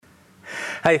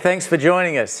Hey, thanks for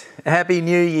joining us. Happy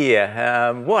New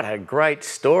Year. What a great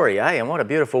story, eh? And what a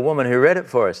beautiful woman who read it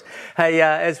for us. Hey,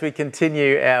 as we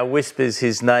continue our Whispers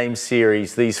His Name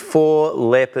series, these 4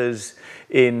 lepers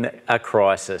in a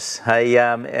crisis. Hey,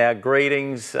 our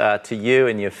greetings to you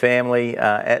and your family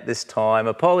at this time.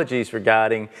 Apologies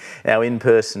regarding our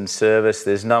in-person service.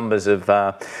 There's numbers of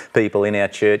people in our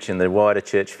church and the wider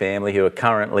church family who are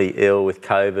currently ill with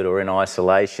COVID or in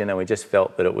isolation, and we just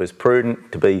felt that it was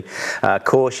prudent to be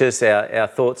cautious. Our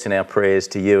thoughts and our prayers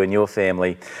to you and your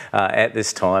family at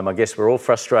this time. I guess we're all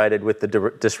frustrated with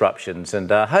the disruptions, and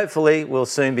hopefully we'll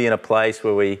soon be in a place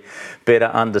where we better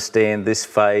understand this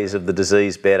phase of the disease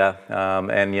better,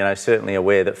 and certainly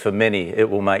aware that for many it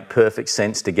will make perfect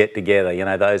sense to get together.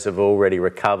 Those who've already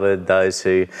recovered, those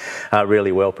who are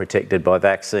really well protected by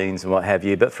vaccines and what have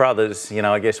you. But for others,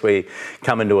 I guess we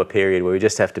come into a period where we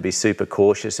just have to be super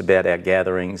cautious about our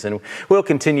gatherings, and we'll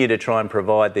continue to try and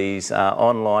provide these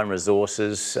online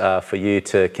resources for you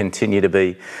to continue to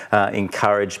be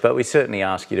encouraged. But we certainly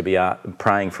ask you to be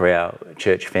praying for our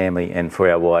church family and for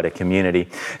our wider community.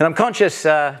 And I'm conscious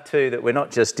too that we're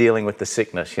not just dealing with the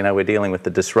sickness, we're dealing with the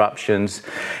disruptions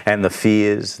and the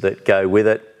fears that go with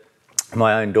it.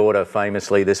 My own daughter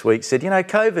famously this week said,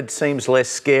 COVID seems less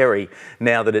scary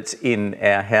now that it's in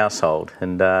our household.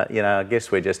 And, I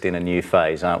guess we're just in a new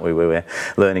phase, aren't we, where we're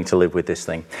learning to live with this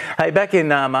thing. Hey, back in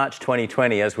March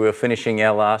 2020, as we were finishing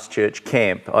our last church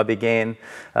camp, I began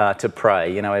to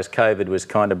pray, as COVID was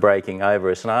kind of breaking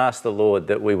over us. And I asked the Lord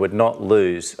that we would not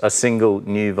lose a single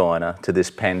new viner to this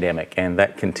pandemic. And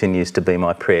that continues to be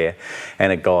my prayer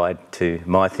and a guide to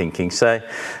my thinking. So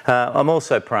I'm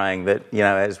also praying that,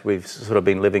 as we've sort of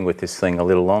been living with this thing a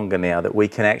little longer now, that we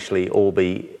can actually all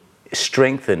be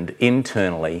strengthened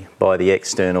internally by the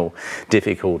external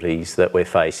difficulties that we're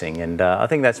facing. And I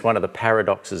think that's one of the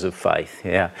paradoxes of faith.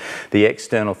 The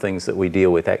external things that we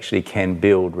deal with actually can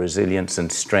build resilience and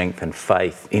strength and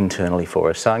faith internally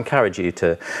for us. So I encourage you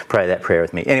to pray that prayer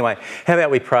with me. Anyway, how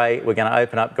about we pray? We're going to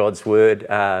open up God's Word.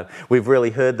 We've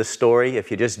really heard the story.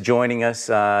 If you're just joining us,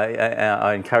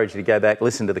 I encourage you to go back,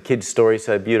 listen to the kids' story,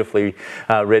 so beautifully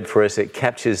read for us. It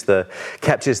captures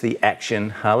the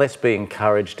action. Let's be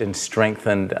encouraged and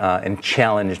strengthened and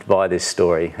challenged by this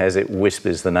story as it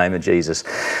whispers the name of Jesus.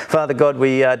 Father God,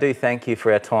 we do thank you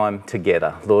for our time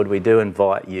together. Lord, we do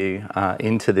invite you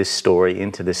into this story,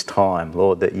 into this time,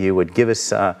 Lord, that you would give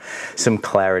us some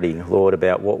clarity, Lord,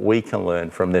 about what we can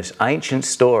learn from this ancient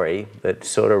story that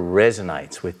sort of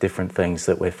resonates with different things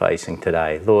that we're facing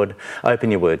today. Lord,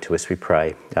 open your word to us, we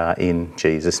pray, in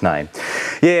Jesus' name.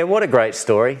 Yeah, what a great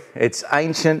story. It's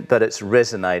ancient, but it's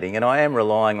resonating, and I am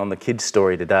relying on the kids'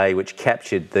 story today, which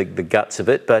captured the guts of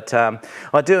it. But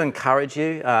I do encourage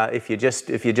you, if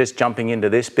you're just jumping into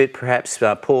this bit, perhaps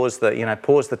pause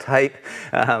the tape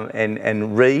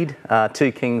and read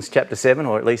 2 Kings chapter 7,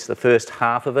 or at least the first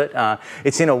half of it.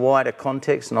 It's in a wider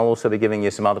context, and I'll also be giving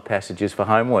you some other passages for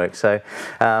homework. So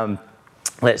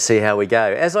let's see how we go.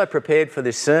 As I prepared for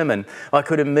this sermon, I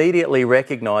could immediately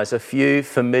recognise a few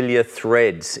familiar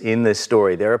threads in this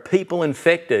story. There are people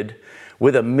infected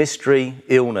with a mystery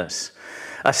illness.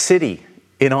 A city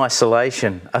in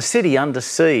isolation, a city under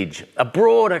siege, a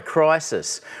broader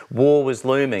crisis. War was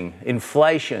looming,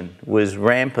 inflation was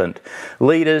rampant,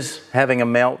 leaders having a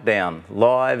meltdown,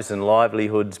 lives and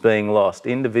livelihoods being lost,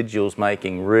 individuals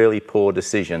making really poor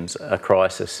decisions, a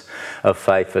crisis of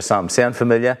faith for some. Sound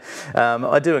familiar?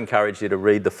 I do encourage you to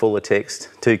read the fuller text,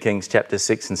 2 Kings chapter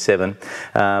 6 and 7,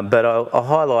 but I'll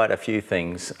highlight a few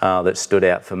things that stood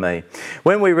out for me.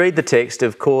 When we read the text,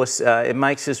 of course, it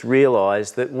makes us realise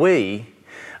that we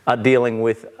are dealing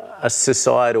with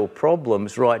societal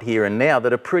problems right here and now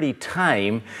that are pretty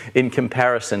tame in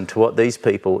comparison to what these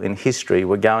people in history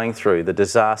were going through, the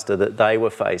disaster that they were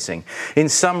facing. In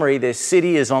summary, their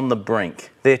city is on the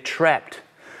brink. They're trapped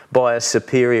by a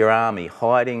superior army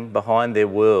hiding behind their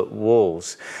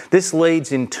walls. This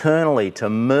leads internally to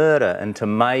murder and to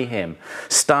mayhem,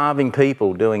 starving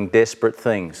people doing desperate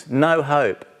things, no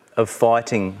hope of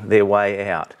fighting their way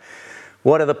out.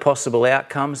 What are the possible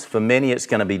outcomes? For many, it's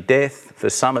going to be death. For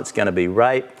some, it's going to be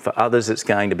rape. For others, it's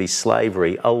going to be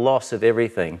slavery, a loss of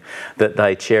everything that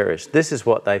they cherished. This is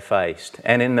what they faced.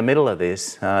 And in the middle of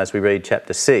this, as we read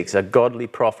chapter 6, a godly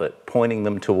prophet pointing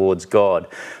them towards God,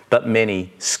 but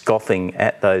many scoffing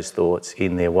at those thoughts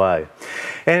in their woe.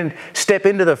 And step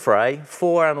into the fray,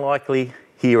 4 unlikely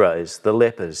heroes, the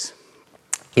lepers.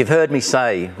 You've heard me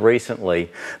say recently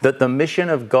that the mission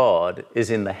of God is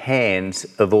in the hands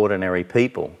of ordinary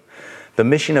people. The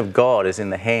mission of God is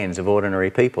in the hands of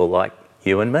ordinary people like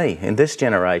you and me in this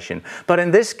generation. But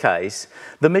in this case,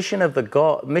 the mission of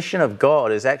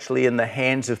God is actually in the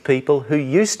hands of people who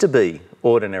used to be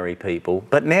ordinary people,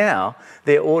 but now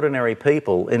they're ordinary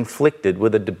people inflicted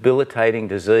with a debilitating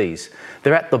disease.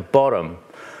 They're at the bottom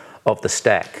of the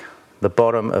stack, the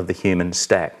bottom of the human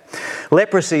stack.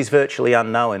 Leprosy is virtually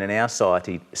unknown in our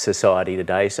society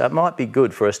today, so it might be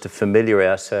good for us to familiar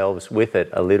ourselves with it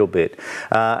a little bit.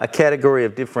 A category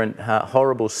of different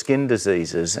horrible skin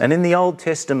diseases. And in the Old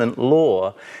Testament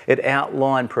law, it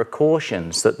outlined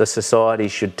precautions that the society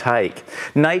should take.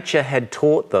 Nature had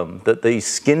taught them that these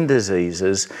skin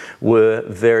diseases were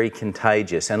very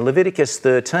contagious. And Leviticus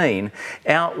 13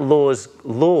 outlaws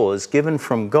laws given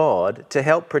from God to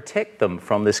help protect them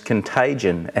from this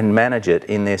contagion and manage it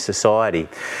in their society.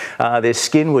 Their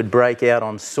skin would break out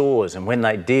on sores, and when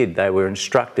they did, they were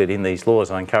instructed in these laws.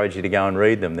 I encourage you to go and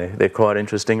read them. They're quite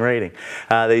interesting reading.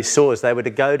 These sores, they were to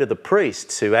go to the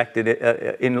priests who acted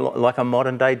in like a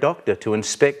modern day doctor to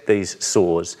inspect these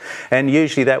sores. And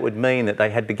usually that would mean that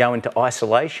they had to go into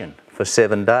isolation for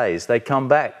 7 days. They come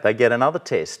back, they get another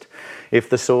test. If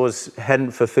the sores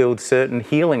hadn't fulfilled certain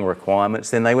healing requirements,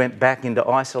 then they went back into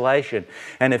isolation.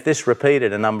 And if this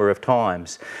repeated a number of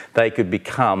times, they could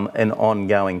become an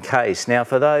ongoing case. Now,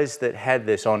 for those that had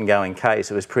this ongoing case,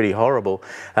 it was pretty horrible.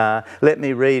 Let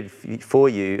me read for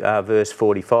you verse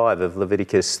 45 of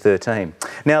Leviticus 13.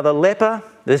 Now, the leper...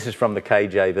 This is from the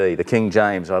KJV, the King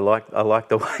James. I like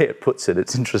the way it puts it.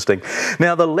 It's interesting.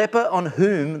 Now, the leper on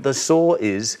whom the sore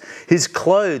is, his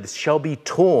clothes shall be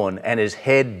torn and his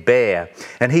head bare,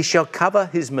 and he shall cover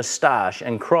his moustache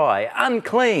and cry,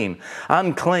 unclean,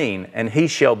 unclean, and he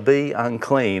shall be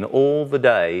unclean all the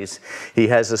days he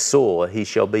has a sore, he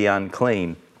shall be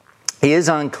unclean. He is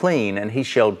unclean, and he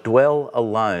shall dwell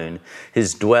alone.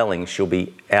 His dwelling shall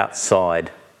be outside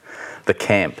the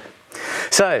camp.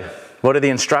 So, what are the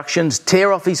instructions?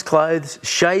 Tear off his clothes,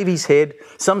 shave his head,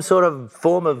 some sort of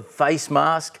form of face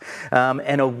mask,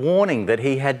 and a warning that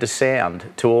he had to sound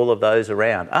to all of those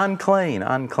around. Unclean,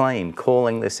 unclean,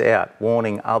 calling this out,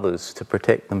 warning others to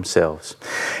protect themselves.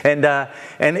 And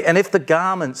if the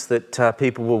garments that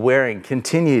people were wearing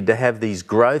continued to have these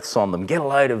growths on them, get a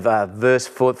load of verse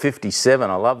 57,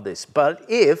 I love this. But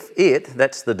if it,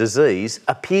 that's the disease,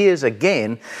 appears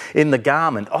again in the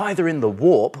garment, either in the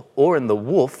warp or in the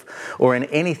woof, or in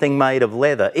anything made of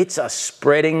leather, it's a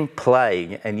spreading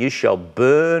plague, and you shall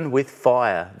burn with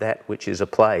fire that which is a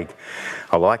plague.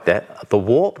 I like that. The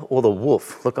warp or the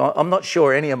woof. Look, I'm not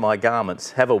sure any of my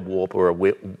garments have a warp or a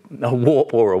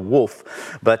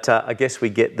woof, but I guess we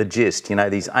get the gist. You know,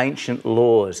 these ancient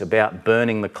laws about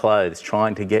burning the clothes,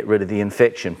 trying to get rid of the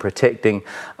infection, protecting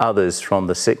others from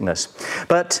the sickness.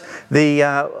 But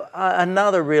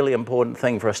another really important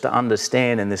thing for us to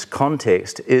understand in this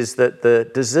context is that the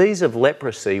disease of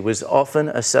leprosy was often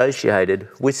associated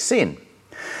with sin.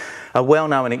 A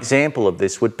well-known example of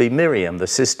this would be Miriam, the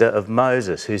sister of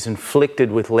Moses, who's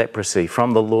inflicted with leprosy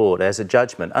from the Lord as a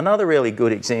judgment. Another really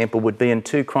good example would be in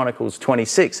 2 Chronicles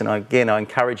 26, and again, I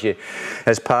encourage you,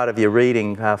 as part of your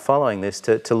reading following this,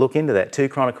 to look into that. 2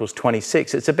 Chronicles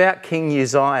 26. It's about King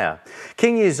Uzziah.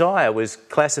 King Uzziah was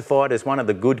classified as one of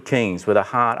the good kings with a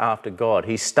heart after God.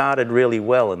 He started really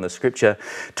well, and the scripture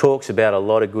talks about a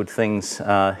lot of good things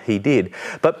he did.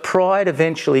 But pride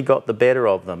eventually got the better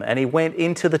of them, and he went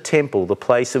into the temple, the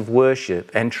place of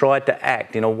worship, and tried to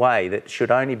act in a way that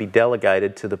should only be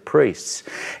delegated to the priests.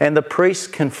 And the priests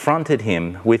confronted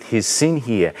him with his sin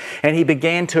here, and he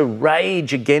began to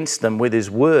rage against them with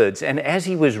his words. And as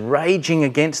he was raging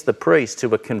against the priests who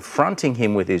were confronting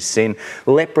him with his sin,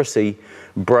 leprosy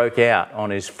broke out on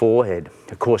his forehead.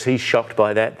 Of course, he's shocked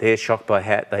by that. They're shocked by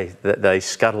that. They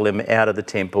scuttle him out of the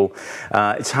temple.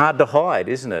 It's hard to hide,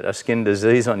 isn't it? A skin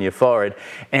disease on your forehead.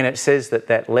 And it says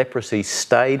that leprosy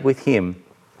stayed with him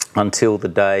until the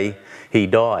day he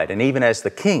died. And even as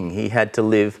the king, he had to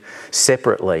live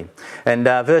separately. And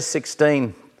verse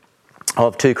 16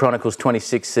 of 2 Chronicles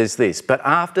 26 says this, "But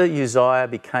after Uzziah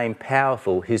became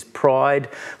powerful, his pride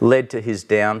led to his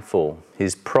downfall."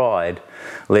 His pride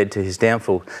led to his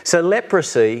downfall. So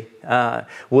leprosy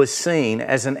was seen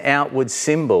as an outward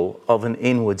symbol of an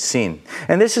inward sin.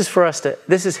 And this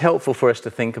is helpful for us to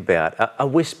think about, a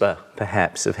whisper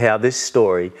perhaps of how this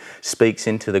story speaks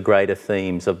into the greater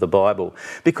themes of the Bible.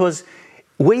 Because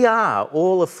we are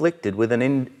all afflicted with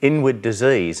an inward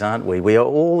disease, aren't we? We are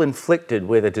all inflicted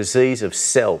with a disease of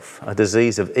self, a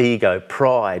disease of ego,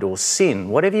 pride or sin,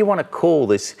 whatever you want to call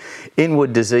this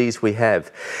inward disease we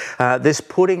have.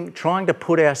 Trying to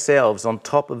put ourselves on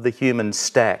top of the human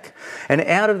stack. And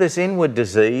out of this inward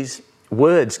disease,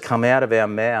 words come out of our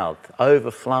mouth,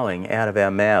 overflowing out of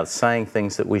our mouths, saying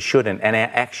things that we shouldn't, and our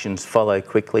actions follow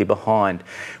quickly behind.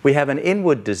 We have an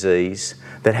inward disease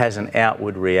that has an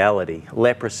outward reality.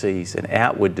 Leprosy is an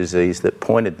outward disease that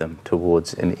pointed them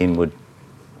towards an inward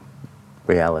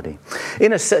reality.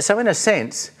 In a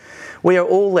sense, we are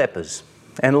all lepers.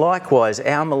 And likewise,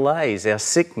 our malaise, our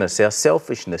sickness, our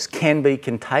selfishness can be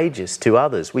contagious to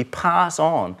others. We pass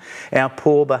on our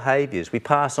poor behaviours. We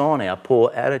pass on our poor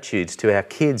attitudes to our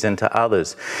kids and to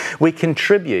others. We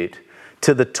contribute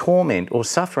to the torment or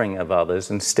suffering of others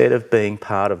instead of being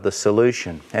part of the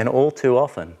solution. And all too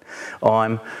often,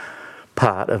 I'm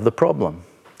part of the problem.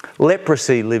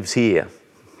 Leprosy lives here,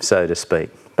 so to speak.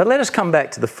 But let us come back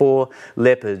to the 4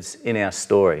 lepers in our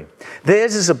story.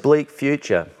 Theirs is a bleak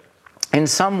future. In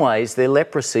some ways, their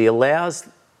leprosy allows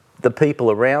the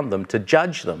people around them to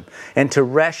judge them and to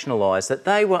rationalise that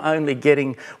they were only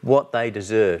getting what they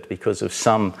deserved because of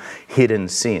some hidden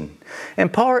sin.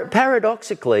 And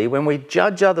paradoxically, when we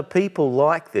judge other people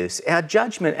like this, our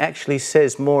judgment actually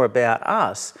says more about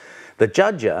us, the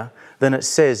judger, than it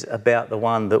says about the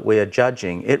one that we are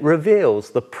judging. It reveals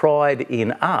the pride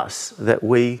in us that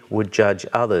we would judge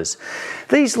others.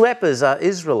 These lepers are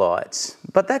Israelites,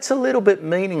 but that's a little bit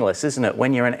meaningless, isn't it,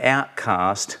 when you're an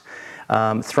outcast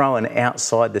thrown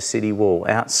outside the city wall,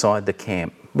 outside the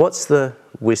camp. What's the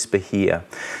whisper here?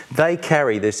 They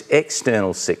carry this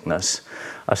external sickness,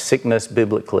 a sickness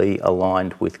biblically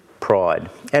aligned with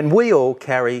pride. And we all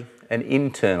carry an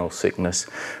internal sickness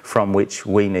from which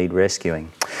we need rescuing.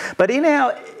 But in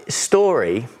our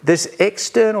story, this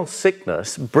external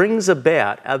sickness brings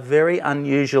about a very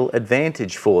unusual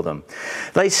advantage for them.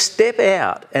 They step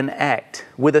out and act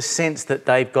with a sense that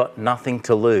they've got nothing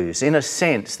to lose. In a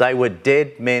sense, they were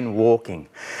dead men walking.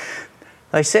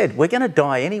 They said, we're going to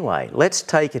die anyway, let's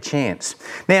take a chance.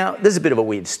 Now, this is a bit of a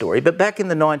weird story, but back in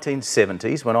the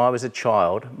 1970s, when I was a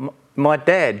child, my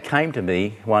dad came to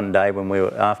me one day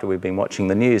after we'd been watching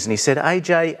the news, and he said,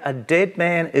 AJ, a dead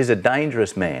man is a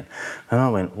dangerous man. And I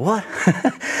went, what?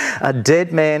 A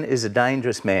dead man is a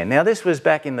dangerous man. Now, this was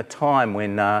back in the time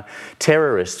when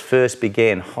terrorists first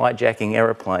began hijacking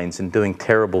aeroplanes and doing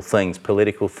terrible things,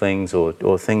 political things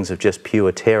or things of just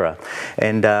pure terror.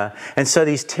 And so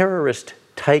these terrorist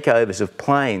takeovers of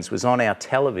planes was on our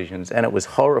televisions, and it was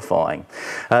horrifying.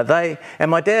 And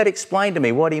my dad explained to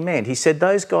me what he meant. He said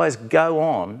those guys go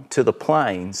on to the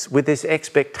planes with this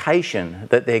expectation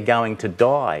that they're going to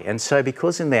die. And so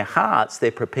because in their hearts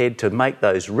they're prepared to make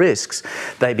those risks,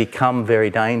 they become very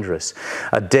dangerous.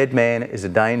 A dead man is a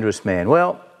dangerous man.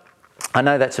 Well, I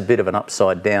know that's a bit of an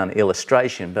upside down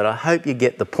illustration, but I hope you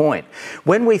get the point.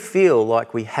 When we feel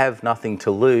like we have nothing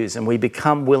to lose and we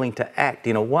become willing to act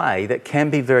in a way that can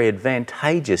be very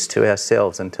advantageous to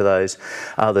ourselves and to those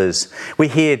others. We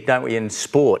hear, don't we, in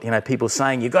sport, people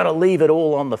saying you've got to leave it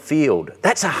all on the field.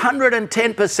 That's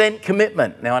 110%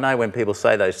 commitment. Now I know when people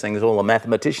say those things, all the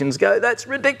mathematicians go, that's a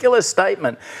ridiculous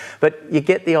statement. But you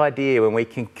get the idea when we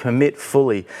can commit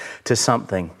fully to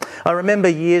something. I remember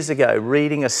years ago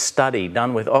reading a study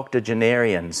done with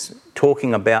octogenarians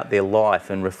talking about their life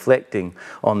and reflecting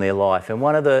on their life. And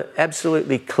one of the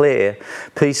absolutely clear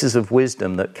pieces of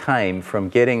wisdom that came from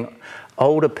getting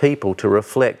older people to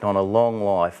reflect on a long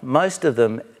life, most of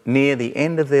them near the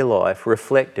end of their life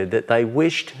reflected that they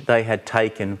wished they had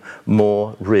taken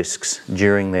more risks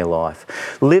during their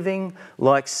life. Living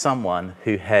like someone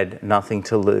who had nothing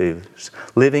to lose.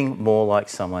 Living more like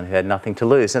someone who had nothing to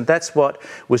lose. And that's what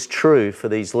was true for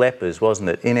these lepers, wasn't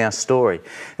it, in our story.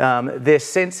 Their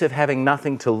sense of having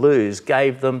nothing to lose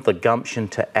gave them the gumption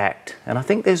to act. And I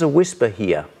think there's a whisper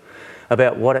here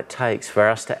about what it takes for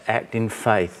us to act in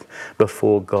faith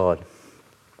before God.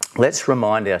 Let's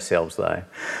remind ourselves, though,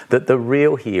 that the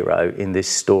real hero in this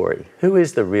story, who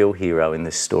is the real hero in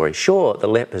this story? Sure, the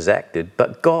lepers acted,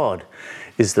 but God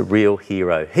is the real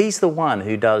hero. He's the one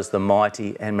who does the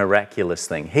mighty and miraculous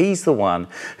thing. He's the one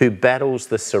who battles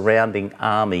the surrounding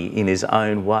army in his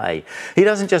own way. He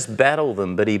doesn't just battle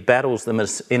them, but he battles them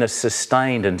in a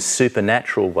sustained and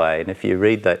supernatural way. And if you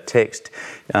read that text,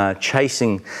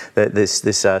 chasing this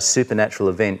supernatural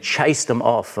event, chased them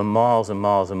off for miles and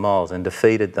miles and miles and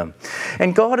defeated them.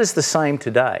 And God is the same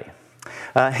today.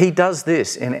 He does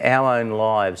this in our own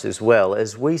lives as well.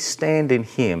 As we stand in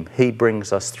him, he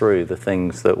brings us through the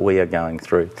things that we are going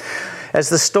through. As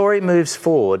the story moves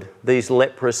forward, these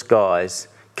leprous guys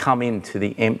come into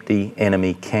the empty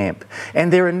enemy camp.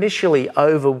 And they're initially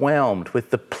overwhelmed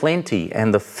with the plenty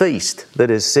and the feast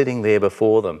that is sitting there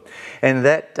before them. And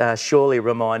that surely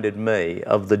reminded me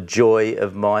of the joy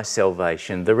of my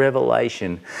salvation, the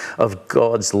revelation of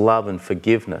God's love and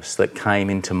forgiveness that came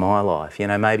into my life. You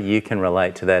know, maybe you can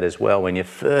relate to that as well. When you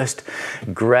first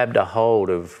grabbed a hold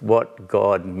of what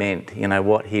God meant, you know,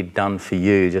 what He'd done for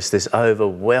you, just this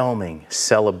overwhelming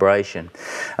celebration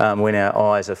when our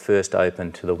eyes are first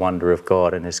opened to the wonder of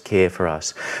God and His care for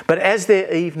us. But as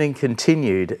their evening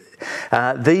continued,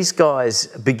 these guys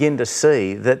begin to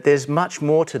see that there's much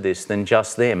more to this than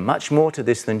just them, much more to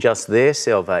this than just their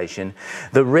salvation.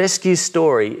 The rescue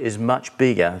story is much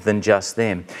bigger than just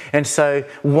them. And so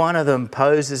one of them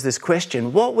poses this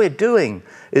question: what we're doing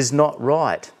is not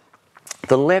right.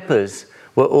 The lepers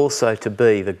were also to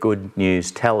be the good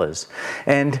news tellers,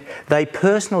 and they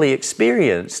personally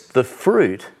experienced the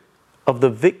fruit of the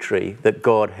victory that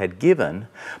God had given,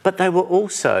 but they were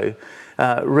also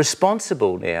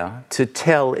responsible now to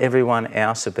tell everyone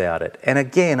else about it. And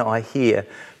again, I hear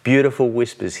beautiful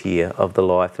whispers here of the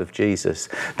life of Jesus,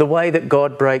 the way that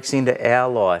God breaks into our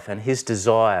life and His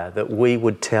desire that we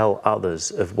would tell others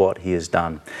of what He has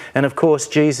done. And of course,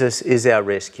 Jesus is our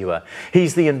rescuer.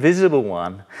 He's the invisible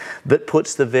one that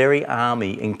puts the very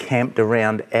army encamped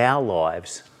around our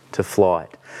lives to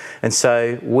flight. And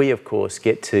so we, of course,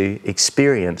 get to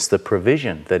experience the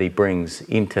provision that He brings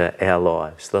into our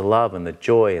lives, the love and the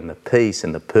joy and the peace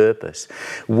and the purpose.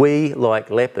 We, like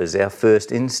lepers, our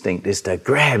first instinct is to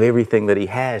grab everything that He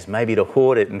has, maybe to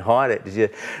hoard it and hide it.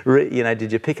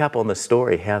 Did you pick up on the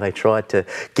story, how they tried to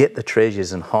get the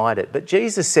treasures and hide it? But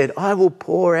Jesus said, I will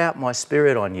pour out my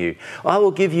Spirit on you. I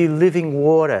will give you living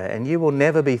water and you will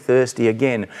never be thirsty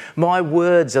again. My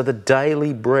words are the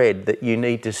daily bread that you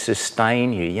need to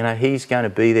sustain you. You know, He's going to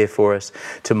be there for us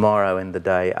tomorrow and the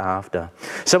day after.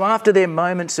 So after their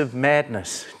moments of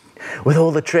madness, with all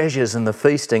the treasures and the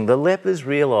feasting, the lepers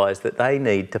realise that they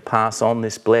need to pass on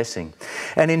this blessing.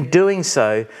 And in doing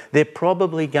so, they're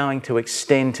probably going to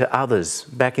extend to others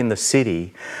back in the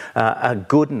city a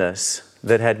goodness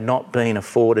that had not been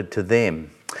afforded to them.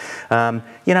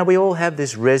 We all have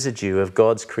this residue of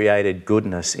God's created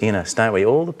goodness in us, don't we?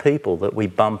 All the people that we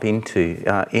bump into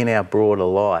in our broader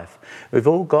life, we've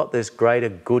all got this greater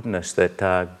goodness that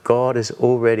God is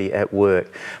already at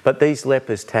work. But these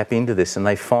lepers tap into this and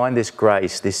they find this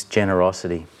grace, this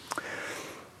generosity.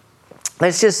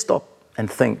 Let's just stop and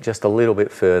think just a little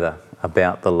bit further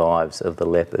about the lives of the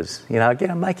lepers. You know,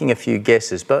 again, I'm making a few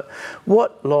guesses, but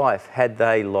what life had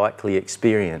they likely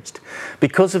experienced?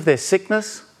 Because of their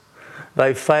sickness,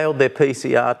 they failed their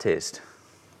PCR test.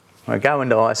 They go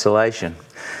into isolation.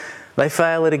 They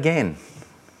fail it again.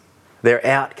 They're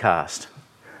outcast.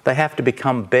 They have to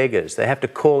become beggars. They have to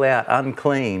call out,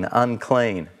 unclean,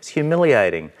 unclean. It's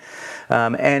humiliating.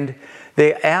 And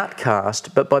they're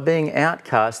outcast, but by being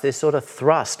outcast, they're sort of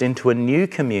thrust into a new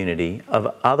community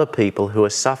of other people who are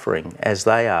suffering as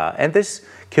they are. And this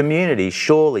community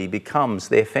surely becomes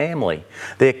their family.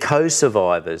 They're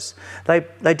co-survivors.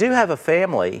 They do have a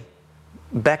family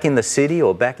back in the city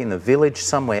or back in the village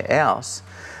somewhere else,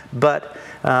 but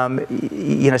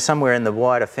somewhere in the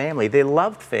wider family. They're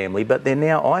loved family, but they're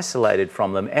now isolated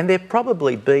from them, and they're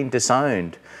probably been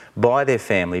disowned by their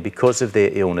family because of their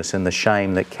illness and the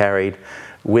shame that carried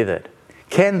with it.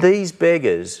 Can these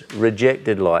beggars,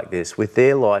 rejected like this, with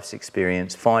their life's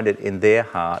experience, find it in their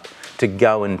heart to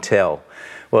go and tell?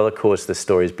 Well, of course, the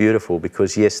story is beautiful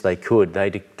because, yes, they could.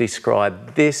 They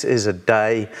describe this as a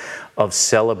day of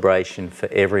celebration for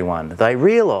everyone. They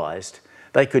realised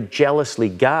they could jealously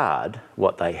guard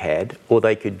what they had, or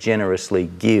they could generously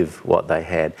give what they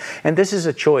had. And this is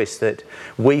a choice that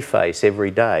we face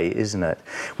every day, isn't it?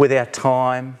 With our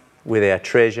time, with our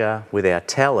treasure, with our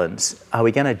talents, are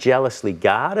we going to jealously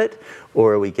guard it,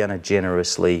 or are we going to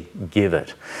generously give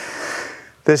it?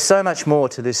 There's so much more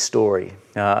to this story.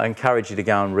 I encourage you to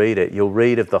go and read it. You'll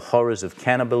read of the horrors of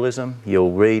cannibalism.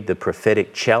 You'll read the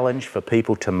prophetic challenge for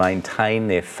people to maintain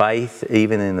their faith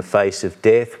even in the face of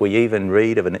death. We even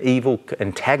read of an evil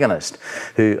antagonist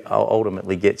who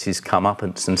ultimately gets his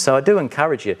comeuppance. And so I do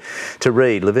encourage you to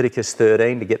read Leviticus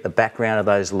 13 to get the background of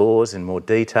those laws in more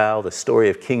detail, the story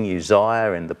of King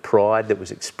Uzziah and the pride that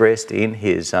was expressed in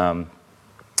his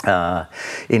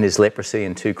in his leprosy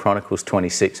in 2 Chronicles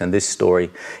 26, and this story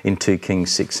in 2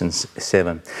 Kings 6 and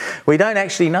 7. We don't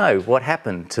actually know what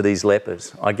happened to these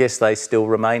lepers. I guess they still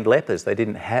remained lepers. They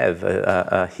didn't have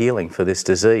a healing for this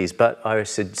disease, but I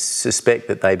suspect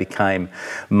that they became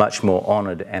much more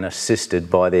honoured and assisted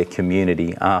by their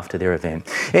community after their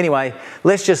event. Anyway,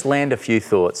 let's just land a few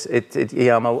thoughts.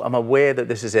 I'm aware that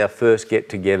this is our first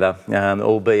get-together,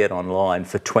 albeit online,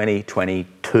 for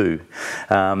 2022.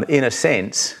 In a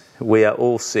sense, we are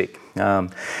all sick.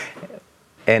 And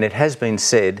it has been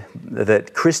said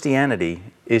that Christianity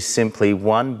is simply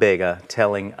one beggar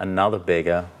telling another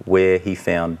beggar where he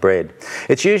found bread.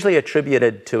 It's usually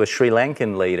attributed to a Sri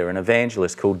Lankan leader, an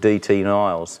evangelist called D.T.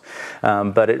 Niles,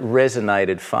 but it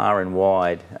resonated far and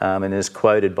wide and is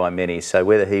quoted by many. So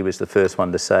whether he was the first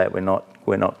one to say it, we're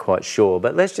not quite sure.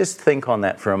 But let's just think on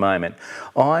that for a moment.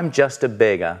 I'm just a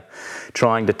beggar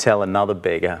trying to tell another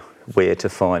beggar where to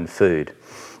find food.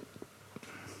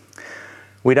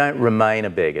 We don't remain a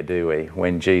beggar, do we,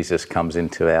 when Jesus comes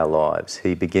into our lives?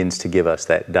 He begins to give us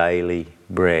that daily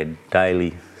bread,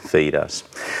 daily feed us.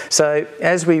 So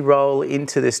as we roll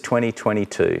into this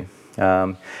 2022,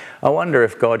 I wonder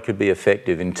if God could be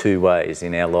effective in two ways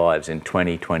in our lives in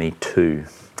 2022.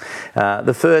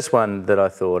 The first one that I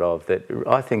thought of that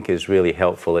I think is really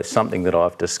helpful, it's something that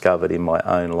I've discovered in my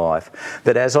own life,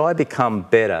 that as I become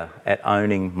better at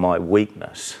owning my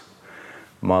weakness,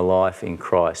 my life in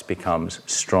Christ becomes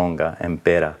stronger and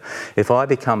better. If I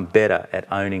become better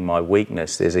at owning my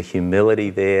weakness, there's a humility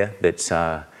there that's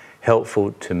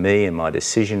helpful to me in my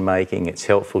decision making. It's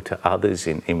helpful to others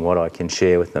in what I can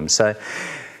share with them. So,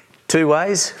 two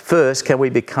ways. First, can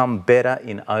we become better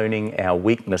in owning our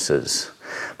weaknesses?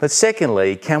 But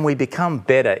secondly, can we become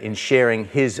better in sharing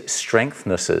His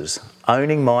strengthnesses,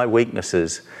 owning my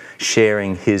weaknesses,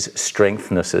 sharing His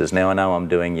strengthnesses? Now, I know I'm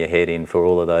doing your head in for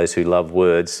all of those who love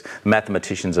words.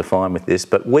 Mathematicians are fine with this,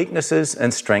 but weaknesses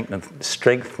and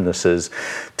strengthnesses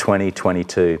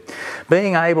 2022.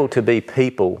 Being able to be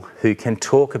people who can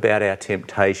talk about our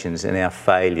temptations and our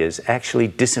failures actually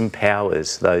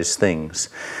disempowers those things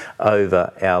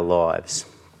over our lives.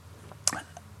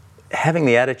 Having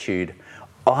the attitude,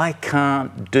 I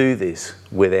can't do this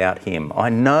without Him. I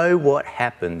know what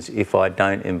happens if I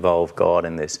don't involve God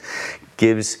in this.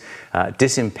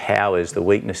 Disempowers the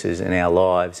weaknesses in our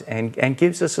lives and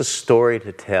gives us a story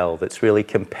to tell that's really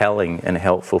compelling and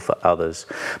helpful for others.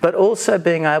 But also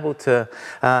being able to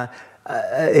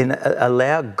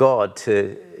allow God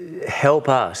to help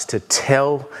us to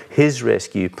tell His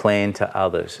rescue plan to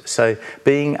others. So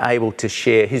being able to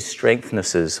share His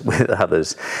strengthnesses with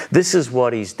others. This is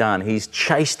what He's done. He's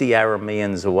chased the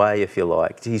Arameans away, if you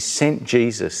like. He's sent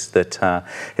Jesus that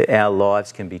our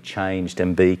lives can be changed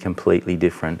and be completely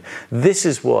different. This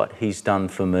is what He's done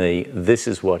for me. This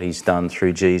is what He's done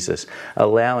through Jesus.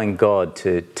 Allowing God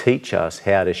to teach us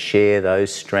how to share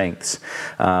those strengths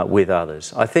with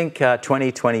others. I think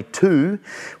 2022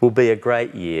 will be a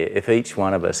great year if each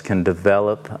one of us can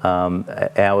develop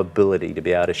our ability to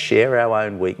be able to share our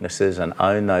own weaknesses and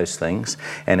own those things,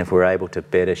 and if we're able to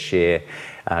better share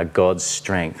God's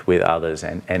strength with others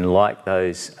and like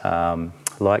those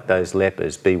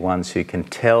lepers, be ones who can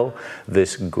tell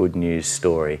this good news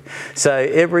story. So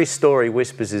every story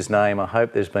whispers His name. I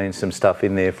hope there's been some stuff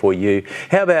in there for you.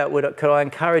 How about, could I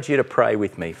encourage you to pray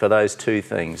with me for those two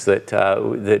things, that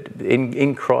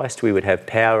in Christ we would have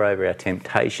power over our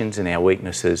temptations and our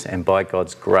weaknesses, and by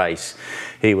God's grace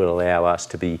He will allow us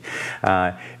to be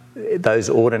those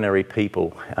ordinary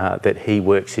people that He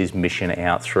works His mission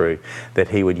out through, that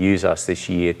He would use us this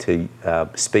year to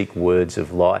speak words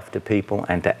of life to people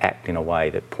and to act in a way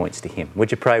that points to Him.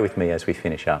 Would you pray with me as we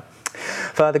finish up?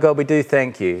 Father God, we do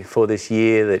thank You for this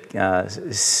year that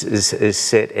is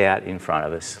set out in front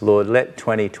of us. Lord, let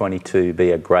 2022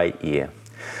 be a great year.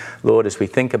 Lord, as we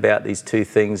think about these two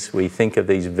things, we think of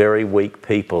these very weak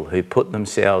people who put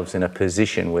themselves in a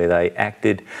position where they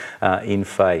acted in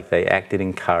faith, they acted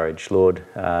in courage. Lord,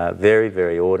 very,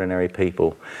 very ordinary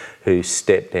people who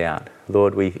stepped out.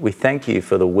 Lord, we thank You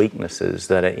for the weaknesses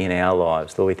that are in our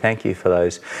lives. Lord, we thank You for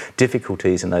those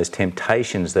difficulties and those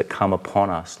temptations that come upon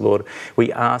us. Lord,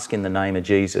 we ask in the name of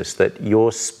Jesus that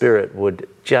Your Spirit would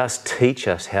just teach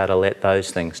us how to let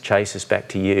those things chase us back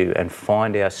to You and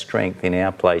find our strength in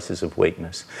our places of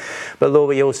weakness. But Lord,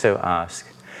 we also ask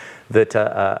that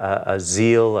a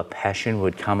zeal, a passion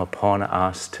would come upon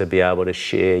us to be able to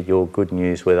share Your good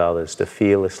news with others, to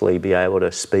fearlessly be able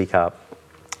to speak up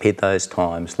Hit those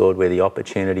times, Lord, where the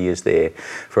opportunity is there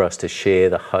for us to share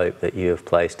the hope that you have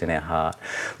placed in our heart.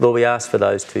 Lord, we ask for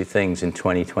those two things in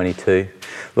 2022.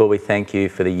 Lord, we thank you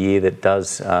for the year that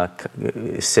does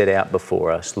set out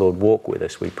before us. Lord, walk with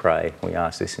us, we pray. We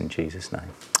ask this in Jesus' name.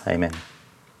 Amen.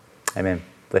 Amen.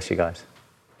 Bless you guys.